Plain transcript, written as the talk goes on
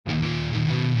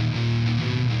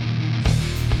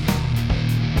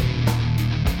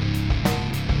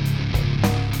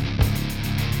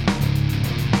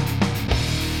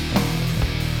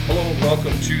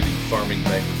Farming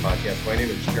Banker Podcast. My name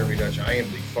is Jeremy Dutch. I am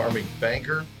the Farming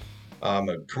Banker. I'm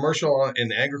a commercial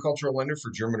and agricultural lender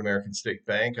for German American State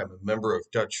Bank. I'm a member of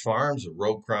Dutch Farms, a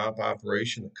row crop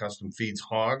operation that custom feeds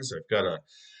hogs. I've got a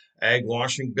ag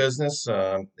washing business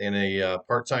and a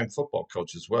part-time football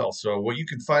coach as well. So what you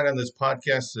can find on this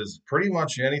podcast is pretty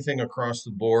much anything across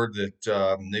the board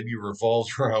that maybe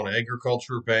revolves around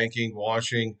agriculture, banking,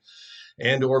 washing,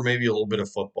 and or maybe a little bit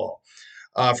of football.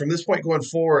 From this point going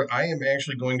forward, I am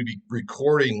actually going to be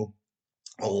recording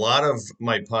a lot of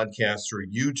my podcasts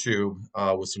through YouTube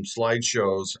with some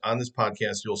slideshows. On this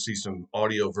podcast, you'll see some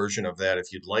audio version of that.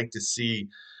 If you'd like to see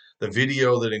the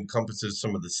video that encompasses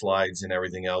some of the slides and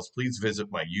everything else, please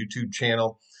visit my YouTube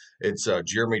channel. It's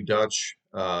Jeremy Dutch,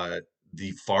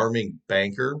 the Farming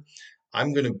Banker.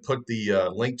 I'm going to put the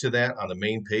link to that on the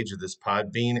main page of this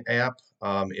Podbean app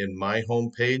in my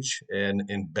homepage and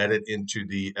embed it into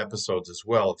the episodes as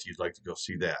well if you'd like to go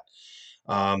see that.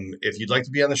 If you'd like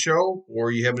to be on the show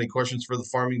or you have any questions for the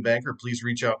Farming Banker, please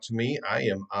reach out to me. I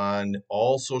am on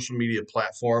all social media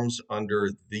platforms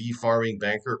under the Farming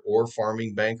Banker or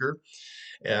Farming Banker.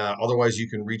 Otherwise, you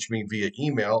can reach me via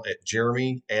email at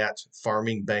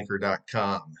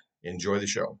jeremy@farmingbanker.com. Enjoy the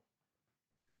show.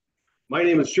 My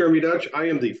name is Jeremy Dutch. I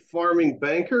am the Farming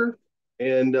Banker,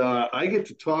 and I get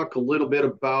to talk a little bit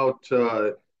about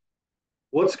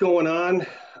what's going on,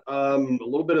 a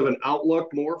little bit of an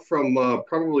outlook, more from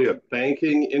probably a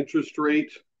banking interest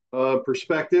rate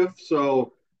perspective.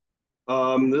 So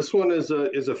this one is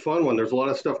a fun one. There's a lot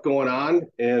of stuff going on,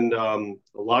 and a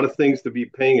lot of things to be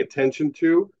paying attention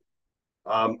to.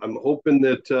 I'm hoping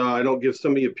that I don't give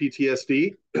some of you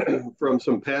PTSD from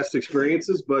some past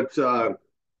experiences, but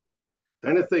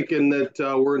kind of thinking that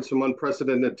we're in some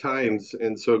unprecedented times,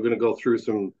 and so going to go through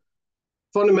some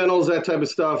fundamentals, that type of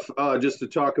stuff, just to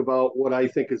talk about what I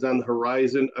think is on the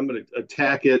horizon. I'm going to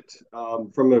attack it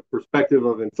from a perspective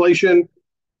of inflation,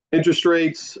 interest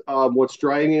rates, what's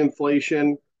driving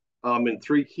inflation, in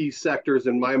three key sectors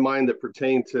in my mind that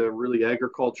pertain to really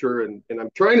agriculture. And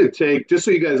I'm trying to take, just so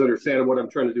you guys understand what I'm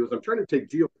trying to do, is I'm trying to take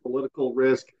geopolitical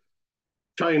risk,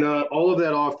 China, all of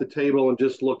that off the table and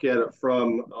just look at it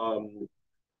from,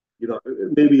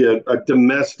 maybe a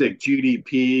domestic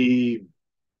GDP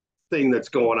thing that's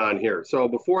going on here. So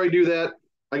before I do that,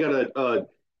 I got to,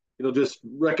 just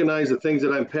recognize the things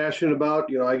that I'm passionate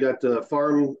about. I got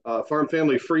farm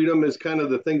family freedom is kind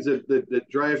of the things that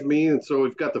drive me. And so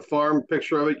we've got the farm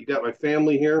picture of it. You got my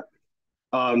family here.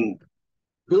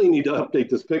 Really need to update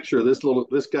this picture.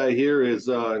 This guy here is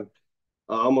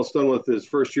almost done with his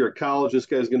first year of college. This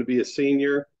guy's going to be a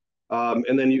senior.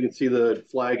 And then you can see the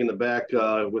flag in the back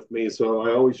with me. So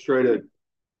I always try to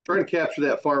capture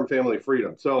that farm family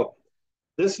freedom. So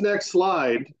this next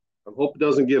slide, I hope it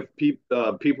doesn't give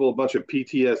people a bunch of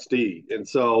PTSD. And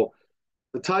so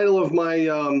the title of my,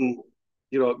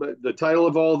 the title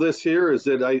of all this here is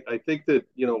that I think that,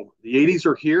 the 80s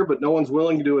are here, but no one's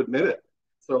willing to admit it.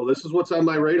 So this is what's on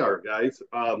my radar, guys.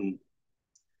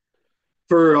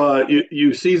 For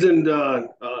you seasoned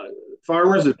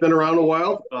farmers that's been around a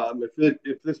while,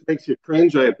 if this makes you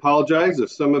cringe, I apologize.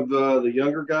 If some of the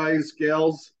younger guys,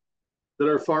 gals that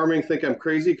are farming think I'm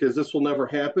crazy, because this will never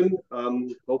happen.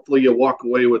 Hopefully you'll walk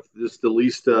away with just at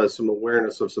least some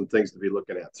awareness of some things to be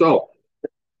looking at. So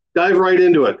dive right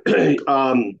into it.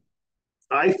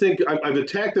 I think I've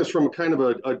attacked this from kind of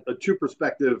a two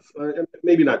perspective,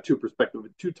 maybe not two perspective,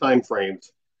 but two time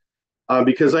frames,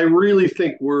 because I really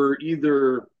think we're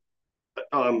either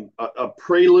a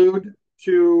prelude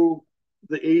to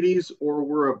the 80s or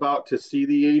we're about to see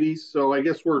the 80s. So I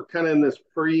guess we're kind of in this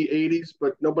pre-80s,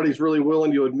 but nobody's really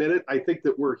willing to admit it. I think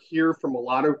that we're here from a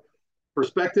lot of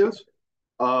perspectives.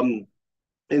 And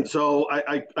so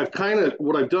I've kind of,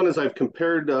 what I've done is I've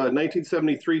compared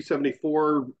 1973,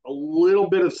 74, a little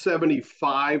bit of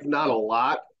 75, not a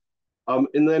lot.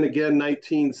 And then again,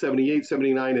 1978,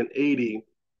 79, and 80.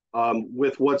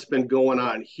 With what's been going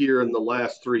on here in the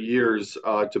last 3 years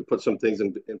to put some things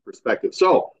in perspective.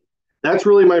 So that's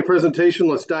really my presentation.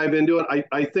 Let's dive into it.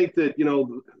 I think that,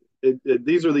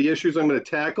 these are the issues I'm going to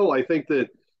tackle. I think that,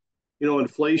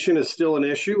 inflation is still an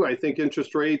issue. I think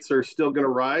interest rates are still going to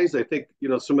rise. I think,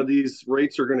 some of these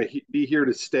rates are going to be here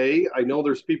to stay. I know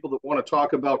there's people that want to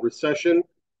talk about recession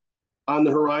on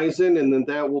the horizon, and then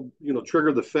that will,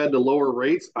 trigger the Fed to lower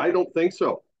rates. I don't think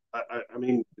so. I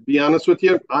mean, to be honest with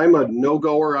you, I'm a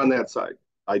no-goer on that side.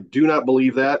 I do not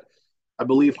believe that. I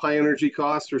believe high energy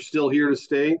costs are still here to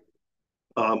stay.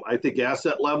 I think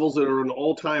asset levels are at an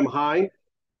all-time high.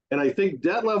 And I think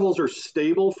debt levels are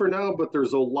stable for now, but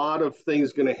there's a lot of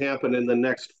things going to happen in the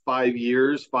next 5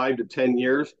 years, 5 to 10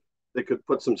 years, that could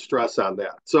put some stress on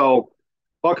that. So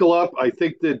buckle up. I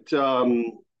think that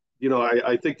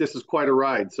I think this is quite a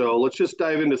ride. So let's just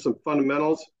dive into some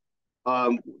fundamentals.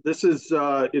 This is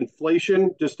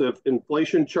inflation, just an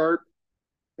inflation chart.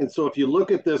 And so if you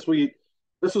look at this, we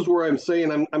this is where I'm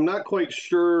saying I'm not quite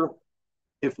sure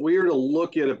if we were to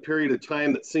look at a period of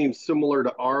time that seems similar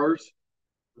to ours.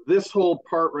 This whole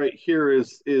part right here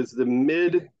is the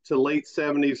mid to late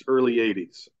 70s, early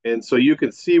 80s. And so you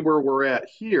can see where we're at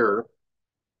here.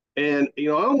 And I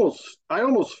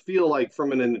almost feel like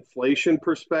from an inflation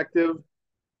perspective,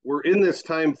 we're in this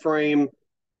time frame,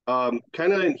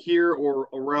 kind of in here or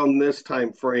around this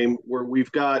time frame where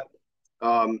we've got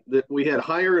that we had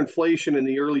higher inflation in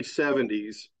the early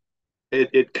 70s.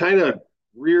 It kind of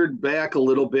reared back a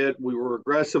little bit. We were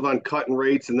aggressive on cutting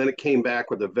rates, and then it came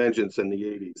back with a vengeance in the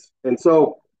 80s. And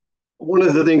so, one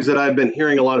of the things that I've been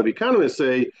hearing a lot of economists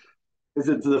say is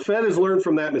that the Fed has learned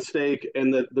from that mistake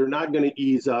and that they're not going to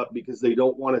ease up because they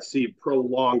don't want to see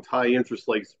prolonged high interest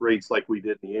rates like we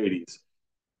did in the 80s.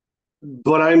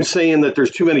 But I'm saying that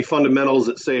there's too many fundamentals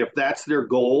that say if that's their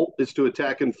goal is to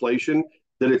attack inflation,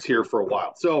 that it's here for a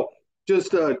while. So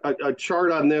just a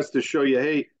chart on this to show you,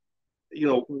 hey,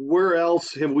 where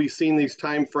else have we seen these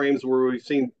time frames where we've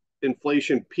seen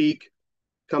inflation peak,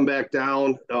 come back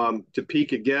down to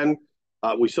peak again?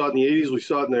 We saw it in the 80s, we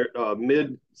saw it in the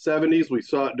mid 70s, we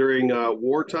saw it during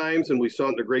war times, and we saw it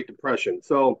in the Great Depression.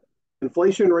 So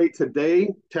inflation rate today,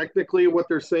 technically what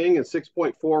they're saying is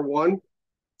 6.41.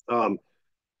 Um,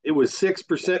 it was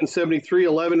 6% in 73,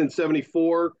 11 in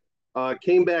 74.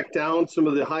 Came back down. Some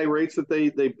of the high rates that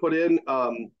they put in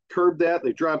curbed that.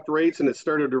 They dropped rates, and it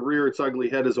started to rear its ugly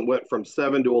head as it went from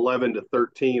 7 to 11 to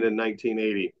 13 in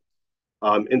 1980.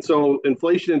 And so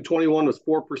inflation in 21 was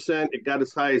 4%. It got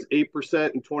as high as 8%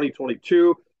 in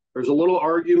 2022. There's a little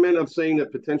argument of saying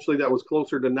that potentially that was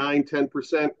closer to 9,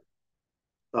 10%.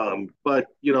 But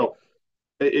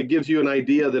it gives you an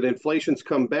idea that inflation's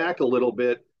come back a little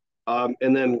bit.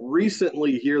 And then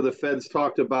recently here, the Fed's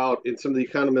talked about, and some of the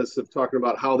economists have talked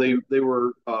about how they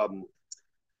were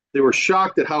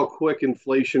shocked at how quick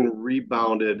inflation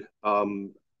rebounded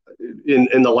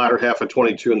in the latter half of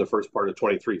 22 and the first part of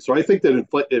 23. So I think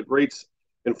that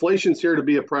inflation's here to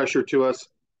be a pressure to us.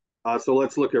 So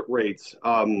let's look at rates.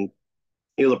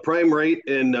 The prime rate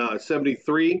in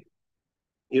 73,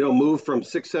 moved from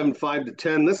 6.75 to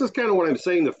 10. This is kind of what I'm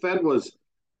saying. The Fed was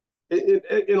in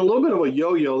a little bit of a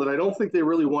yo-yo that I don't think they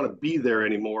really want to be there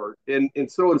anymore. And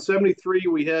so in 73,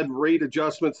 we had rate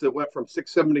adjustments that went from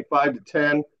 6.75 to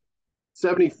 10.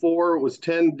 74 was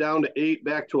 10 down to 8,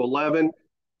 back to 11.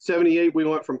 78, we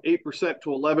went from 8%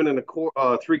 to 11 and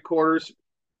three quarters.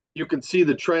 You can see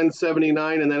the trend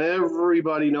 79, and then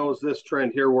everybody knows this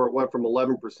trend here where it went from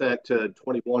 11% to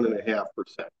 21.5%.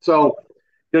 So,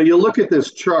 you look at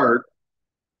this chart,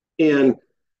 and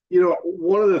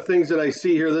one of the things that I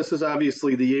see here, this is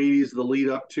obviously the 80s, the lead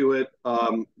up to it.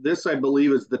 This, I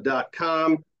believe, is the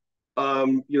 .com,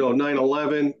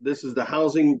 9/11. This is the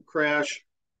housing crash.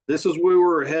 This is where we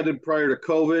were headed prior to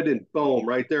COVID, and boom,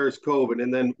 right there is COVID.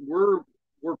 And then we're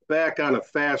back on a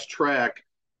fast track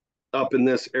up in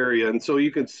this area. And so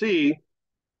you can see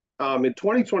in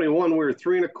 2021, we were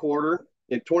 3.25.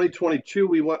 In 2022,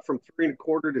 we went from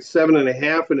 3.25 to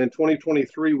 7.5, and in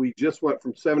 2023, we just went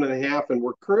from 7.5, and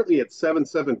we're currently at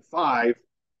 7.75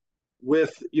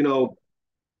 with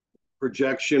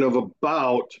projection of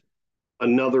about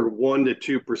another 1 to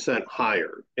 2%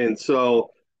 higher. And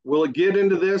so, will it get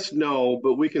into this? No,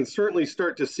 but we can certainly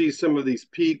start to see some of these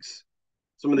peaks,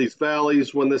 some of these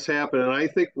valleys when this happened, and I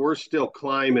think we're still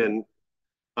climbing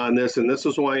on this. And this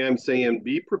is why I'm saying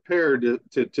be prepared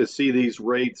to see these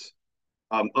rates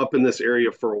up in this area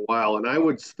for a while. And I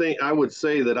would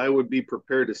say that I would be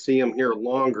prepared to see them here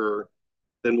longer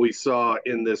than we saw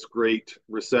in this great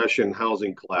recession,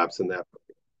 housing collapse, and that.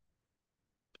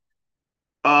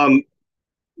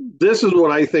 This is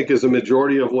what I think is a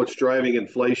majority of what's driving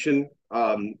inflation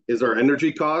is our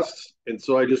energy costs. And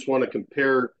so I just want to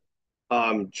compare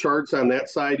charts on that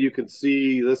side. You can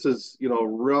see this is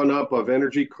run up of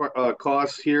energy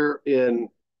costs here in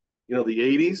the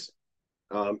 80s.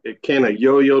 It kind of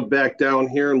yo-yoed back down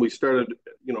here, and we started,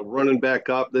 running back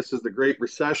up. This is the Great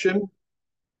Recession,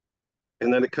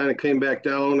 and then it kind of came back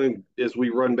down, and as we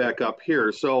run back up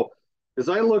here. So, as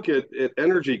I look at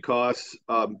energy costs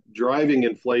driving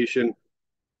inflation,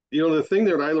 the thing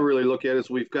that I really look at is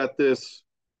we've got this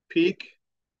peak,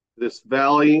 this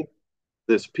valley,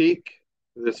 this peak,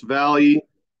 this valley,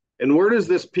 and where does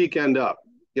this peak end up?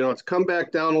 It's come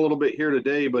back down a little bit here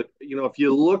today, but if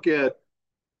you look at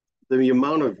the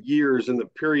amount of years and the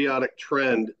periodic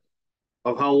trend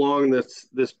of how long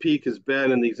this peak has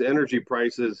been in these energy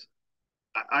prices,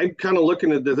 I'm kind of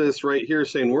looking at this right here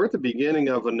saying we're at the beginning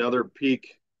of another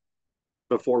peak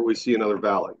before we see another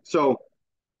valley. So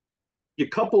you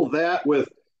couple that with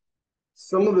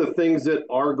some of the things that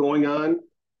are going on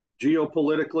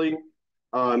geopolitically.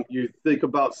 You think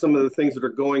about some of the things that are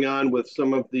going on with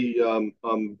some of the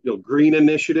green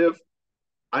initiative.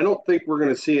 I don't think we're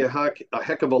going to see a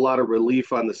heck of a lot of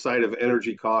relief on the side of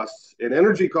energy costs. And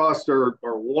energy costs are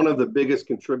one of the biggest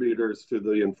contributors to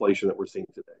the inflation that we're seeing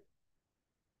today.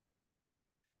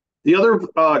 The other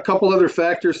couple other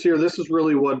factors here, this is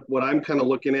really what I'm kind of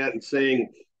looking at and saying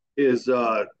is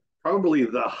probably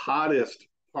the hottest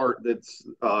part that's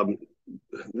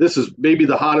this is maybe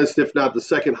the hottest, if not the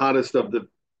second hottest of the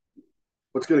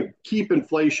what's going to keep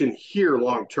inflation here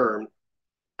long term.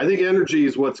 I think energy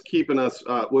is what's keeping us,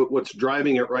 what's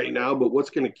driving it right now, but what's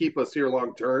going to keep us here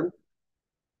long term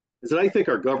is that I think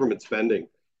our government spending.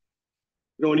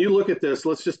 When you look at this,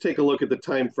 let's just take a look at the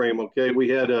time frame. Okay, we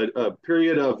had a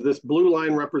period of this blue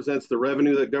line represents the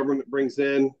revenue that government brings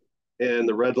in, and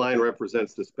the red line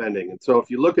represents the spending. And so,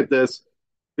 if you look at this,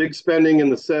 big spending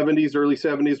in the 70s, early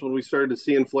 70s when we started to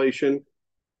see inflation,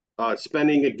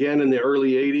 spending again in the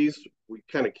early 80s. We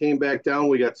kind of came back down.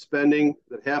 We got spending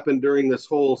that happened during this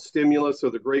whole stimulus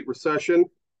of the Great Recession.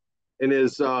 And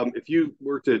if you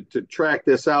were to track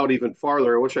this out even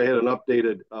farther, I wish I had an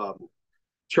updated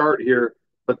chart here,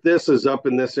 but this is up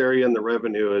in this area and the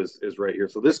revenue is right here.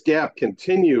 So this gap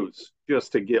continues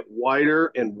just to get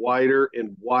wider and wider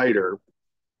and wider.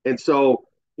 And so,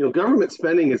 government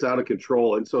spending is out of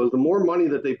control. And so the more money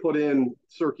that they put in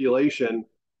circulation,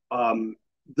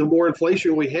 the more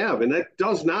inflation we have. And that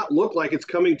does not look like it's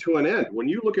coming to an end. When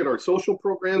you look at our social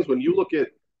programs, when you look at,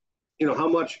 how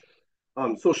much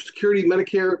Social Security,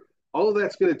 Medicare, all of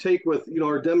that's going to take with,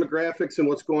 our demographics and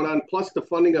what's going on, plus the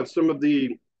funding of some of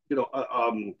the,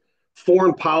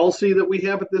 foreign policy that we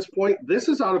have at this point, this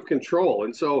is out of control.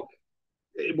 And so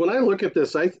when I look at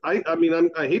this, I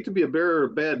mean, I hate to be a bearer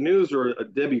of bad news or a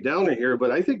Debbie Downer here,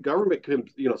 but I think government can,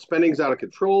 spending's out of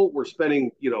control. We're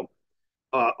spending,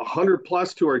 100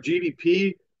 plus to our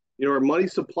GDP. Our money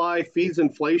supply feeds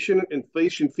inflation.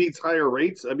 Inflation feeds higher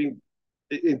rates. I mean,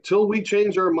 until we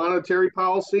change our monetary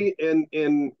policy and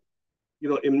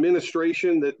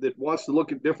administration that wants to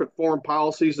look at different foreign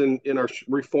policies in our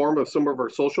reform of some of our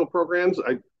social programs,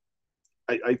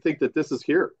 I think that this is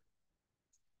here.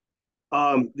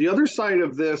 The other side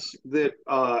of this that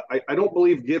I don't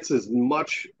believe gets as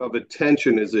much of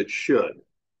attention as it should,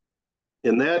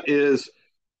 and that is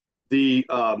the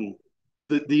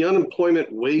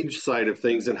unemployment wage side of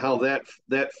things and how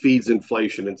that feeds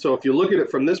inflation. And so if you look at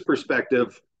it from this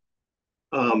perspective,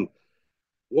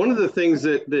 one of the things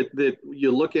that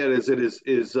you look at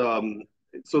is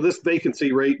so this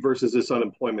vacancy rate versus this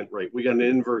unemployment rate. We got an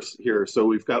inverse here. So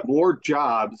we've got more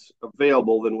jobs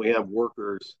available than we have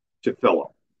workers to fill them.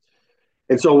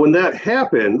 And so when that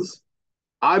happens,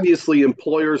 obviously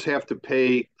employers have to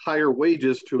pay higher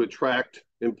wages to attract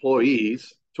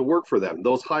employees to work for them.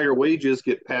 Those higher wages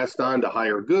get passed on to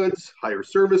higher goods, higher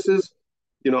services,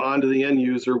 onto the end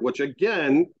user, which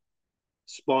again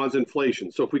spawns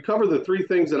inflation. So if we cover the three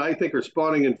things that I think are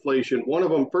spawning inflation, one of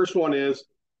them, first one is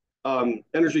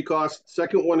energy costs.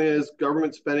 Second one is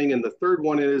government spending. And the third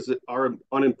one is our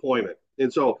unemployment.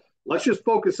 And so let's just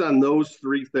focus on those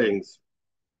three things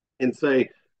and say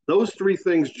those three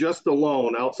things just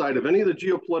alone, outside of any of the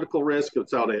geopolitical risk,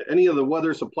 outside of any of the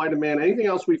weather, supply, demand, anything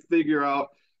else we figure out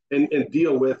and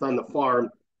deal with on the farm,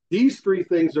 these three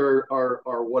things are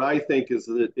what I think is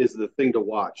the thing to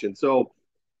watch. And so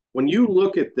when you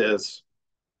look at this,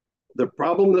 the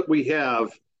problem that we have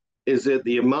is that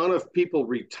the amount of people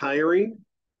retiring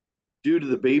due to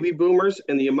the baby boomers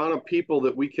and the amount of people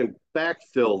that we can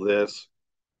backfill this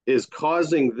is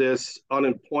causing this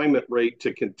unemployment rate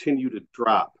to continue to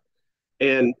drop.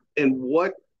 And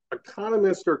what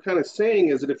economists are kind of saying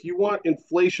is that if you want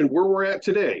inflation where we're at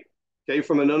today, okay,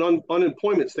 from an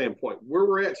unemployment standpoint, where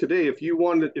we're at today, if you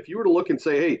were to look and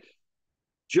say, hey,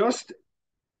 just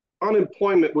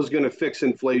unemployment was going to fix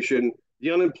inflation, the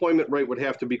unemployment rate would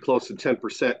have to be close to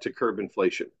 10% to curb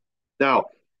inflation. Now,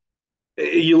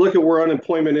 you look at where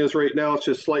unemployment is right now, it's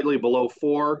just slightly below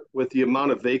 4 with the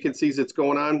amount of vacancies that's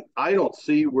going on. I don't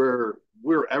see where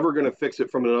we're ever going to fix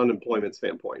it from an unemployment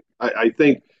standpoint. I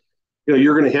think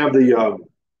you're going to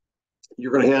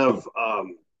have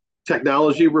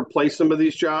technology replace some of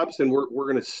these jobs, and we're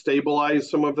going to stabilize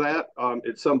some of that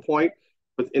at some point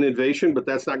with innovation, but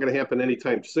that's not going to happen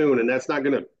anytime soon, and that's not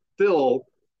going to fill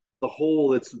the hole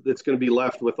that's going to be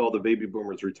left with all the baby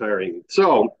boomers retiring.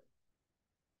 So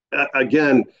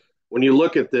again, when you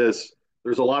look at this,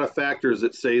 there's a lot of factors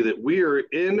that say that we are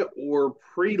in or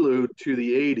prelude to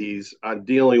the 80s on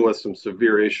dealing with some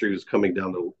severe issues coming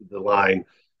down the line,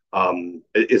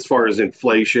 as far as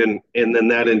inflation. And then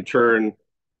that in turn,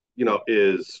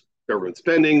 is government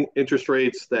spending, interest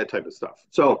rates, that type of stuff.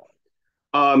 So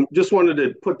just wanted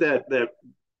to put that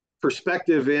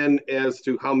perspective in as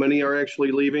to how many are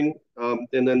actually leaving.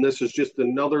 And then this is just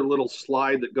another little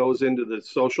slide that goes into the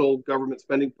social government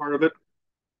spending part of it.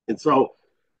 And so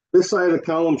this side of the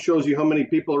column shows you how many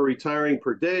people are retiring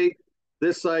per day.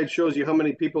 This side shows you how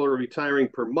many people are retiring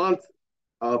per month.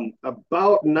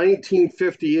 About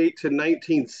 1958 to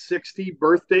 1960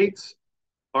 birth dates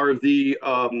are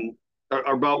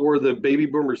are about where the baby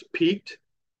boomers peaked.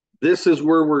 This is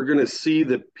where we're going to see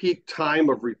the peak time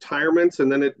of retirements,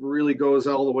 and then it really goes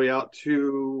all the way out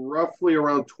to roughly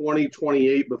around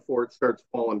 2028 before it starts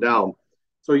falling down.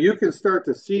 So you can start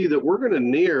to see that we're going to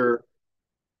near,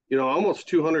 almost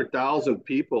 200,000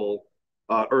 people,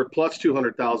 or plus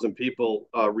 200,000 people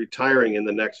retiring in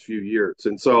the next few years.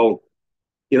 And so,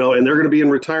 and they're going to be in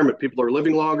retirement. People are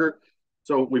living longer.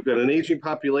 So we've got an aging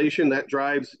population that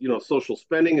drives, social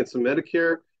spending and some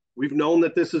Medicare. We've known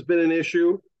that this has been an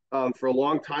issue for a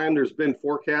long time. There's been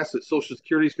forecasts that Social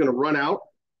Security is going to run out.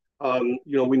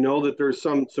 We know that there's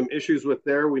some issues with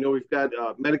there. We know we've got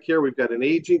Medicare. We've got an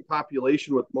aging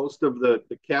population with most of the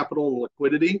capital and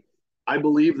liquidity. I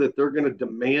believe that they're going to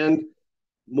demand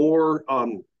more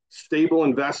stable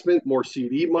investment, more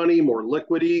CD money, more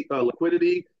liquidity,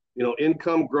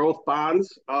 income growth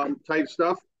bonds type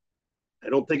stuff. I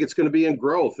don't think it's going to be in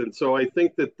growth, and so I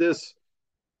think that this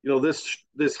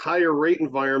higher rate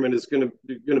environment is going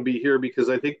to be here because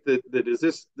I think that is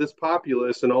this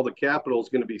populace and all the capital is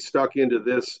going to be stuck into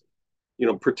this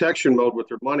protection mode with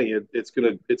their money. It's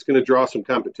going to draw some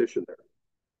competition there.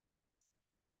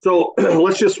 So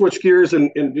let's just switch gears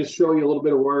and just show you a little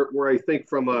bit of where I think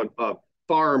from a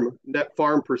net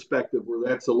farm perspective, where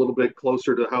that's a little bit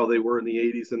closer to how they were in the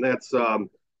 80s. And that's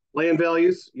land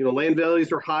values. Land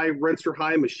values are high, rents are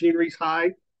high, machinery's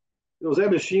high. Is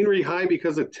that machinery high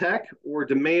because of tech or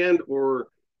demand or,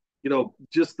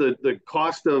 just the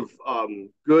cost of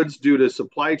goods due to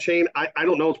supply chain? I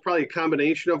don't know. It's probably a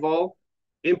combination of all.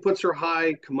 Inputs are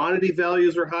high, commodity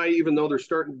values are high, even though they're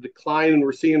starting to decline and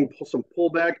we're seeing some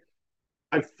pullback.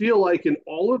 I feel like in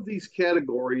all of these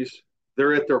categories,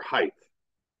 they're at their height.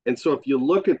 And so if you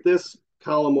look at this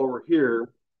column over here,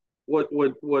 what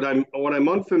I'm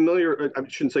unfamiliar, I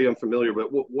shouldn't say unfamiliar, but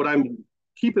what I'm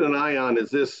keeping an eye on is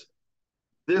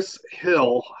this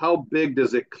hill. How big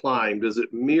does it climb? Does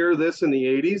it mirror this in the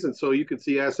 80s? And so you can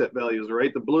see asset values,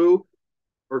 right? The blue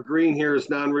or green here is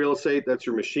non-real estate. That's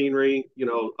your machinery,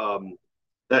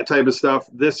 that type of stuff.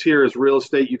 This here is real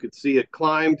estate. You could see it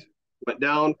climbed, went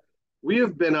down. We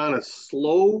have been on a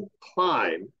slow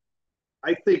climb.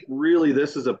 I think really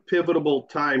this is a pivotal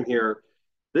time here.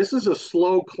 This is a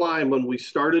slow climb when we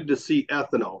started to see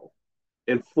ethanol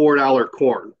and $4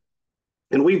 corn.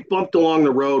 And we've bumped along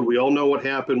the road. We all know what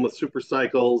happened with super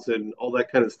cycles and all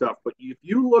that kind of stuff. But if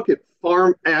you look at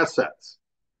farm assets,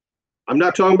 I'm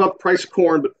not talking about the price of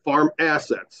corn, but farm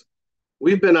assets.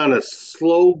 We've been on a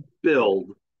slow build.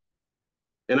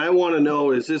 And I want to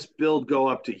know, is this build go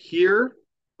up to here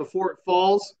before it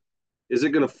falls? Is it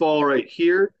going to fall right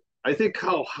here? I think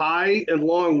how high and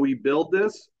long we build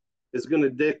this is going to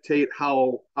dictate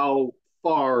how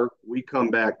far we come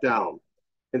back down.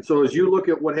 And so as you look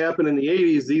at what happened in the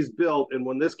 80s, these built, and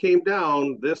when this came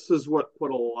down, this is what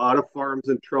put a lot of farms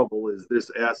in trouble, is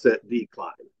this asset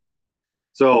decline.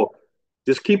 So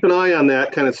just keep an eye on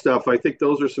that kind of stuff. I think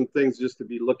those are some things just to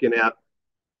be looking at.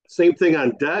 Same thing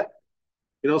on debt.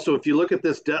 So if you look at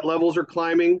this, debt levels are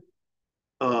climbing.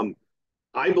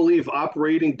 I believe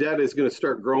operating debt is going to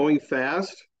start growing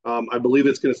fast. I believe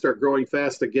it's going to start growing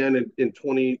fast again in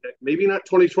maybe not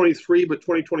 2023, but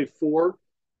 2024,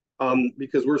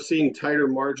 because we're seeing tighter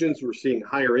margins. We're seeing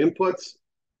higher inputs.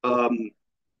 I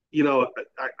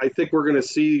think we're going to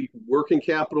see working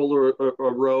capital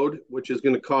erode, which is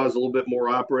going to cause a little bit more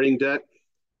operating debt.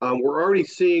 We're already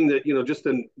seeing that,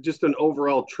 just an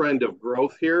overall trend of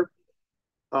growth here.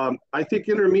 I think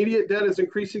intermediate debt is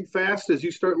increasing fast as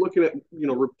you start looking at,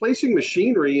 replacing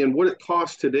machinery and what it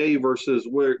costs today versus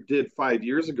where it did 5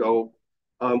 years ago.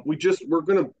 We're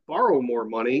going to borrow more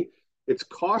money. It's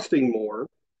costing more.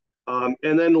 And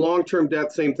then long-term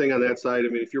debt, same thing on that side. I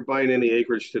mean, if you're buying any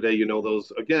acreage today,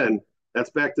 those, again, that's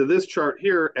back to this chart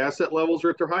here. Asset levels are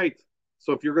at their height.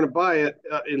 So if you're going to buy it,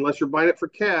 unless you're buying it for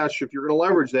cash, if you're going to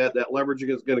leverage that leveraging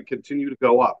is going to continue to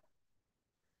go up.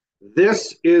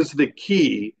 This is the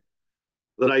key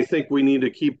that I think we need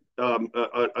to keep an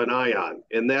eye on.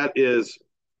 And that is,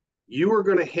 you are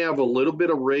going to have a little bit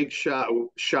of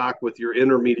shock with your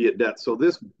intermediate debt. So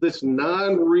this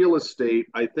non-real estate,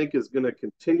 I think, is going to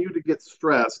continue to get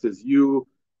stressed as you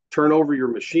turn over your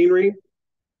machinery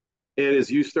and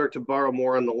as you start to borrow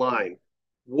more on the line.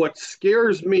 What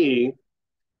scares me,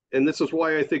 and this is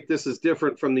why I think this is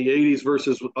different from the 80s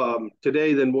versus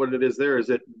today than what it is there, is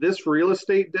that this real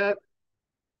estate debt,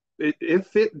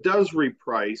 if it does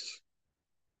reprice,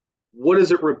 what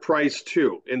does it reprice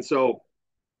to? And so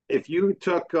if you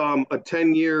took a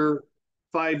 10-year,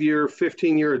 5-year,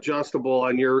 15-year adjustable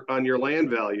on your land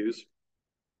values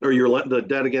or the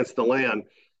debt against the land,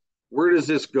 where does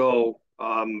this go?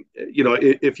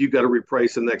 If you got to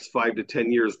reprice in the next 5 to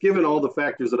 10 years, given all the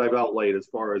factors that I've outlaid as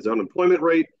far as unemployment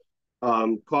rate,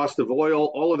 cost of oil,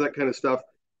 all of that kind of stuff,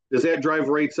 does that drive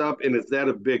rates up, and is that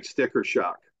a big sticker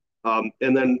shock? And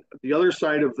then the other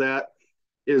side of that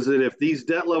is that if these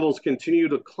debt levels continue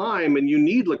to climb and you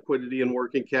need liquidity and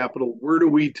working capital, where do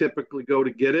we typically go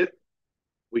to get it?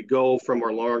 We go from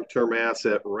our long-term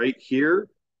asset right here,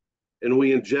 and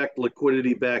we inject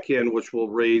liquidity back in, which will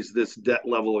raise this debt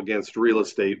level against real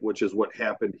estate, which is what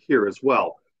happened here as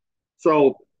well.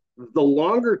 So the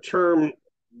longer term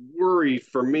worry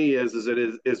for me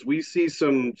is we see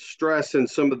some stress in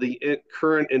some of the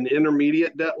current and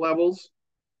intermediate debt levels,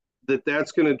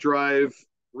 that's going to drive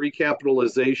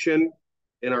recapitalization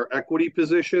in our equity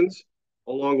positions,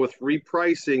 along with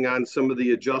repricing on some of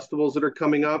the adjustables that are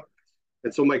coming up.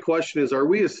 And so my question is, are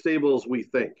we as stable as we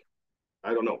think?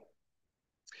 I don't know.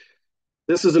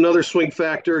 This is another swing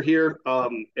factor here,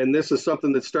 and this is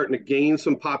something that's starting to gain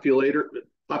some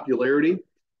popularity.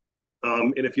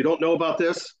 And if you don't know about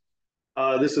this,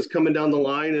 this is coming down the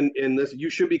line, and this you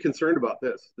should be concerned about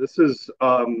this. This is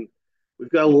we've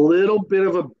got a little bit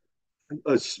of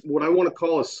what I want to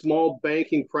call a small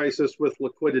banking crisis with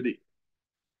liquidity.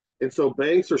 And so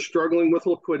banks are struggling with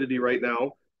liquidity right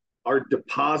now. Our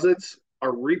deposits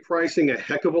are repricing a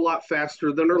heck of a lot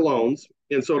faster than our loans.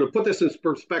 And so to put this in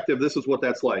perspective, this is what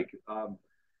that's like.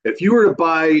 If you were to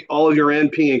buy all of your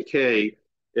NP and K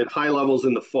at high levels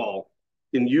in the fall,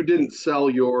 and you didn't sell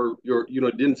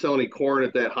didn't sell any corn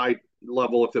at that high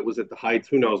level, if it was at the heights,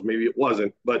 who knows, maybe it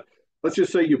wasn't. But let's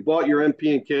just say you bought your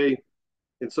NP and K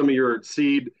and some of your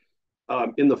seed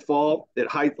in the fall at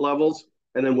height levels.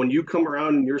 And then when you come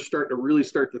around and you're starting to really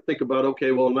start to think about,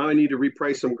 okay, well, now I need to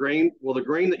reprice some grain. Well, the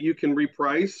grain that you can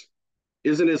reprice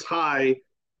isn't as high.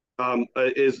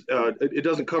 It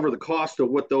doesn't cover the cost of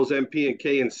what those NP and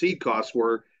K and seed costs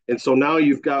were. And so now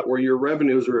you've got where your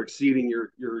revenues are exceeding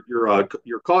your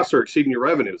costs are exceeding your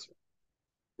revenues.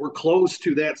 We're close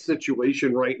to that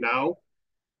situation right now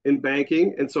in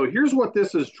banking. And so here's what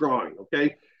this is drawing,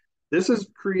 okay? This is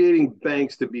creating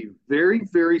banks to be very,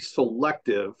 very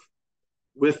selective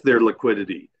with their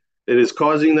liquidity. It is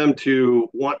causing them to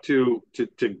want to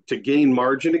gain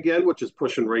margin again, which is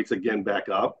pushing rates again back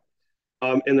up.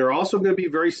 And they're also going to be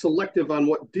very selective on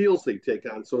what deals they take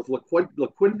on. So if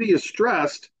liquidity is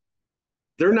stressed,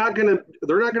 they're not going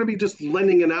to be just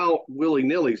lending it out willy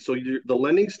nilly. So the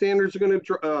lending standards are going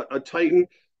to tighten.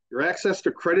 Your access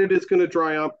to credit is going to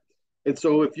dry up. And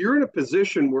so if you're in a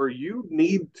position where you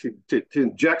need to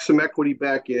inject some equity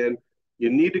back in, you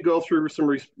need to go through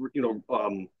some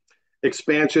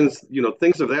expansions,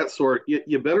 things of that sort,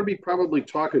 you better be probably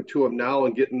talking to them now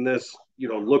and getting this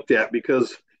looked at,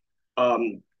 because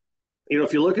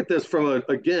if you look at this from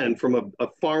a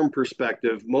farm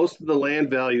perspective, most of the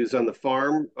land values on the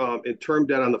farm and term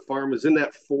debt on the farm is in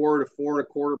that 4 to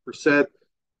 4.25%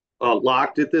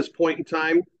 locked at this point in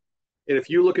time. And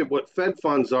if you look at what Fed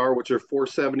funds are, which are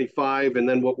 4.75, and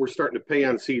then what we're starting to pay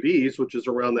on CDs, which is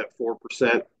around that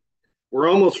 4%, we're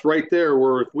almost right there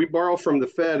where if we borrow from the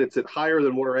Fed, it's at higher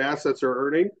than what our assets are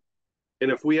earning.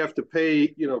 And if we have to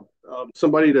pay,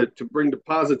 somebody to bring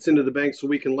deposits into the bank so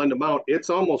we can lend them out, it's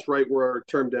almost right where our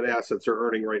term debt assets are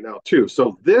earning right now too.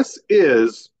 So this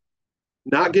is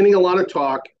not getting a lot of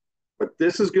talk, but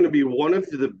this is going to be one of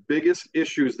the biggest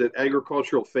issues that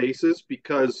agricultural faces,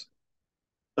 because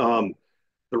the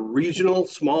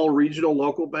small regional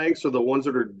local banks are the ones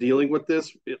that are dealing with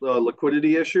this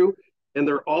liquidity issue. And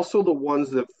they're also the ones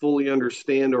that fully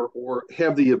understand or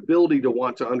have the ability to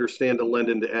want to understand and lend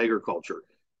into agriculture.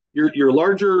 Your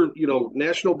larger,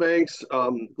 national banks,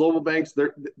 global banks,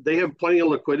 they have plenty of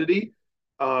liquidity,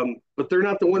 but they're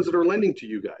not the ones that are lending to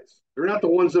you guys. They're not the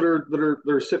ones that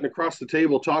are sitting across the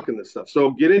table talking this stuff.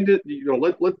 So get into,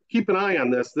 let keep an eye on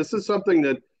this. This is something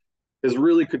that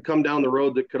really could come down the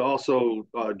road that could also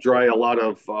dry a lot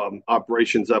of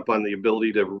operations up on the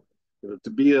ability to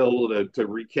be able to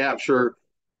recapture,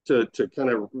 to kind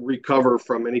of recover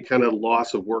from any kind of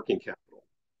loss of working capital.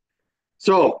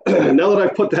 So now that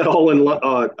I've put that all in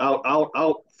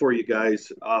out for you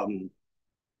guys,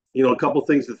 a couple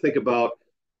things to think about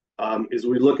as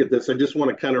we look at this. I just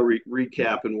want to kind of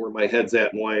recap and where my head's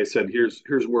at and why I said here's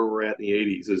where we're at in the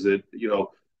 80s. Is it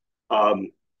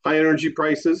high energy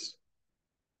prices?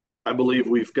 I believe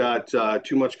we've got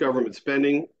too much government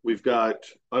spending. We've got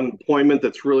unemployment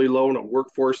that's really low and a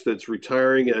workforce that's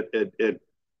retiring at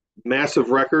massive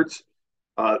records.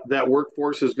 That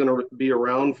workforce is going to be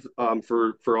around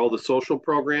for all the social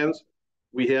programs.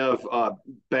 We have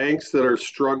banks that are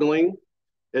struggling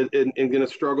and going to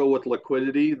struggle with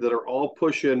liquidity that are all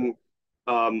pushing.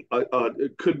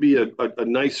 It could be a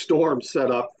nice storm set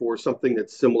up for something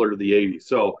that's similar to the 80s.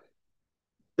 So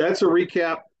that's a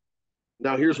recap.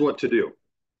 Now here's what to do.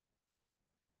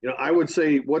 I would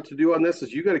say what to do on this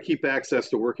is you got to keep access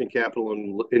to working capital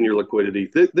in your liquidity.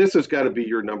 This has got to be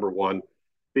your number one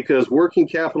because working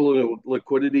capital and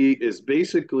liquidity is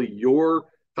basically your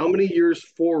how many years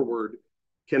forward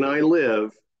can I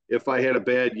live if I had a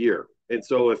bad year? And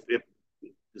so if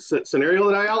the scenario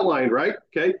that I outlined, right?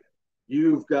 Okay,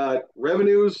 you've got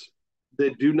revenues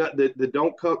that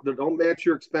don't match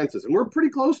your expenses, and we're pretty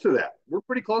close to that. We're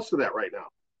pretty close to that right now.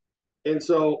 And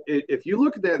so if you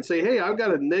look at that and say, hey, I've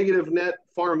got a negative net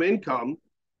farm income,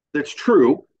 that's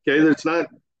true, okay, that's not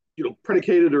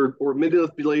predicated or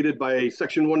manipulated by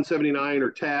Section 179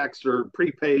 or tax or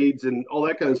prepaids and all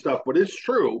that kind of stuff, but it's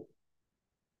true,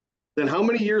 then how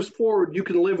many years forward you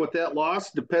can live with that loss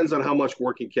depends on how much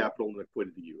working capital and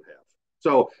liquidity you have.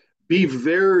 So be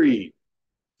very,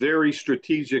 very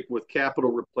strategic with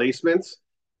capital replacements.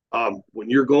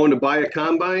 When you're going to buy a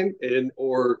combine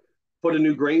or put a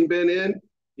new grain bin in,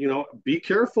 be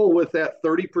careful with that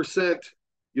 30%,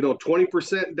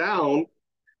 20% down.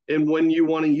 And when you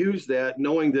want to use that,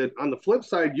 knowing that on the flip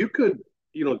side, you could,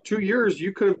 2 years,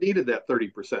 you could have needed that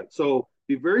 30%. So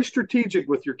be very strategic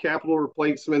with your capital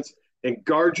replacements and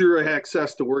guard your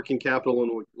access to working capital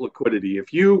and liquidity.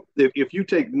 If you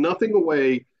take nothing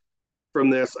away from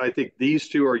this, I think these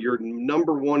two are your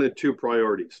number one and two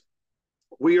priorities.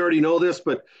 We already know this,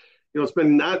 but it's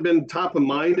not been top of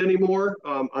mind anymore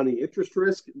on the interest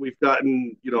risk. We've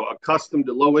gotten accustomed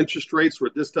to low interest rates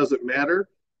where this doesn't matter.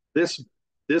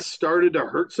 This started to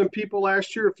hurt some people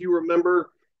last year. If you remember,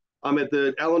 at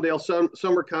the Allendale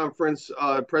Summer Conference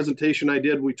presentation I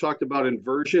did, we talked about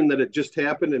inversion that had just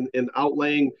happened and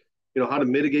outlaying, how to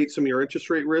mitigate some of your interest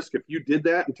rate risk. If you did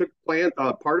that and took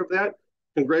part of that,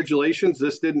 congratulations.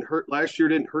 This didn't hurt last year.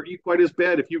 Didn't hurt you quite as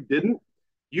bad. If you didn't,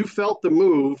 you felt the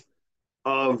move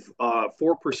of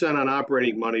 4% on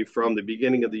operating money from the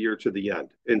beginning of the year to the end.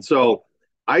 And so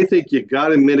I think you got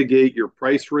to mitigate your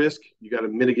price risk, you got to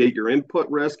mitigate your input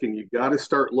risk, and you got to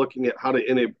start looking at how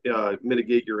to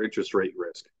mitigate your interest rate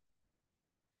risk.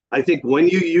 I think when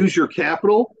you use your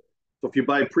capital, so if you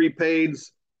buy prepaids,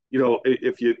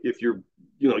 if you're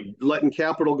letting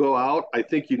capital go out, I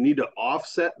think you need to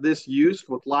offset this use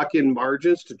with lock-in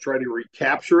margins to try to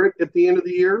recapture it at the end of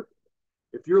the year.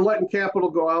 If you're letting capital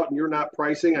go out and you're not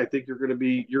pricing, I think you're going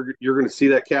to see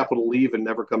that capital leave and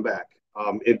never come back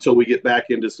until we get back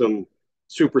into some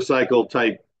super cycle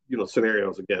type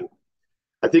scenarios again.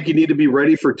 I think you need to be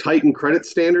ready for tightened credit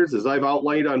standards, as I've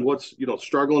outlined on what's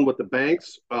struggling with the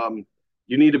banks.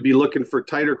 You need to be looking for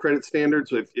tighter credit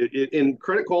standards in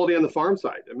credit quality on the farm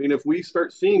side. I mean, if we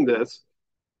start seeing this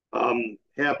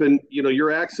happen,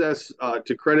 your access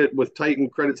to credit with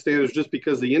tightened credit standards, just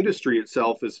because the industry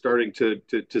itself is starting to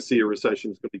see a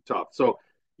recession, is going to be tough. So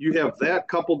you have that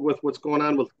coupled with what's going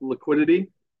on with liquidity.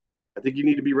 I think you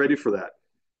need to be ready for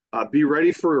that. Be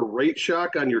ready for a rate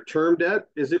shock on your term debt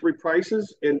as it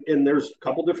reprices. And there's a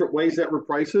couple different ways that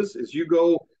reprices. As you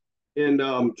go and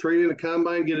trade in a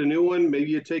combine, get a new one,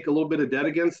 maybe you take a little bit of debt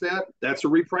against that. That's a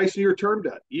reprice of your term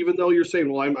debt. Even though you're saying,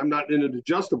 well, I'm not in an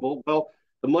adjustable. Well,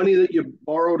 the money that you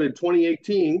borrowed in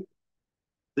 2018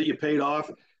 that you paid off,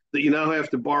 that you now have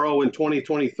to borrow in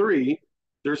 2023,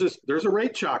 there's a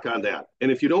rate shock on that.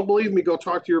 And if you don't believe me, go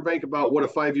talk to your bank about what a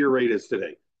 5-year rate is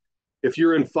today. If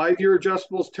you're in 5-year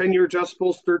adjustables, 10-year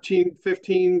adjustables, 13,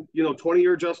 15,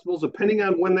 20-year adjustables, depending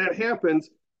on when that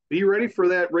happens, be ready for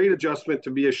that rate adjustment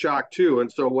to be a shock too.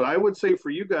 And so what I would say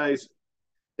for you guys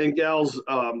and gals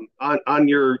on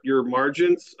your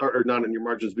margins, or not on your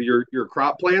margins, but your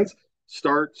crop plans,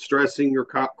 start stressing your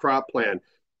crop plan.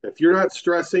 If you're not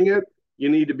stressing it, you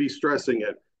need to be stressing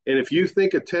it. And if you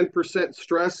think a 10%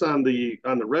 stress on the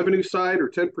revenue side, or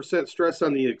 10% stress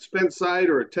on the expense side,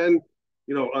 or a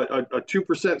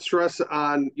 2% stress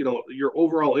on your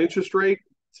overall interest rate,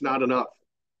 it's not enough.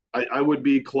 I would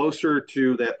be closer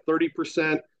to that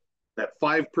 30%, that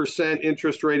 5%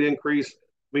 interest rate increase.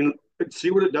 I mean,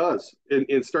 see what it does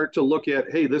and start to look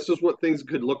at, hey, this is what things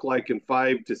could look like in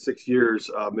 5 to 6 years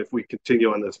if we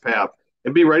continue on this path,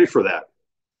 and be ready for that.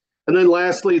 And then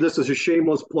lastly, this is a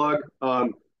shameless plug.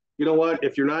 You know what?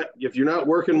 If you're not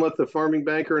working with the farming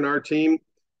banker in our team,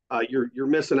 you're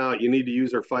missing out. You need to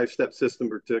use our 5-step system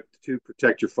to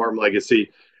protect your farm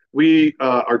legacy. We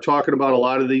are talking about a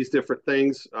lot of these different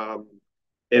things,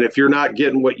 and if you're not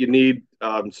getting what you need,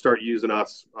 start using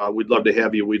us. We'd love to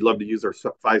have you. We'd love to use our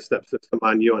 5-step system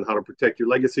on you on how to protect your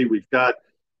legacy. We've got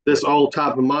this all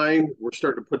top of mind. We're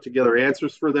starting to put together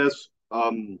answers for this.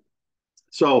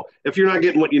 So if you're not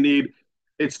getting what you need,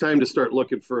 it's time to start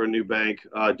looking for a new bank.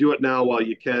 Do it now while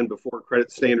you can before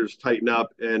credit standards tighten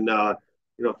up. And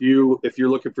if you're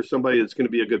looking for somebody that's going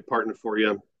to be a good partner for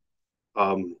you,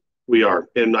 we are.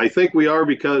 And I think we are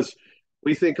because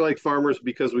we think like farmers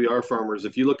because we are farmers.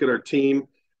 If you look at our team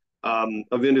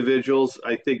of individuals,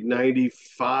 I think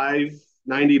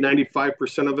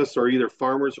 95% of us are either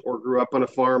farmers or grew up on a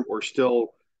farm or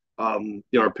still,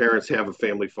 our parents have a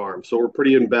family farm. So we're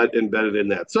pretty embedded in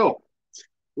that. So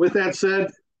with that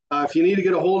said, if you need to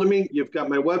get a hold of me, you've got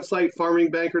my website,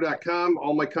 farmingbanker.com.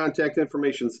 All my contact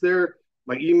information's there.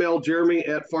 My email,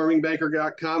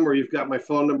 jeremy@farmingbanker.com, or you've got my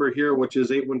phone number here, which is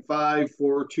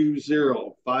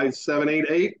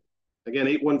 815-420-5788. Again,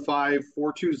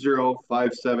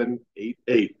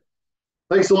 815-420-5788.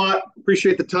 Thanks a lot.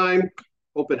 Appreciate the time.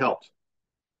 Hope it helped.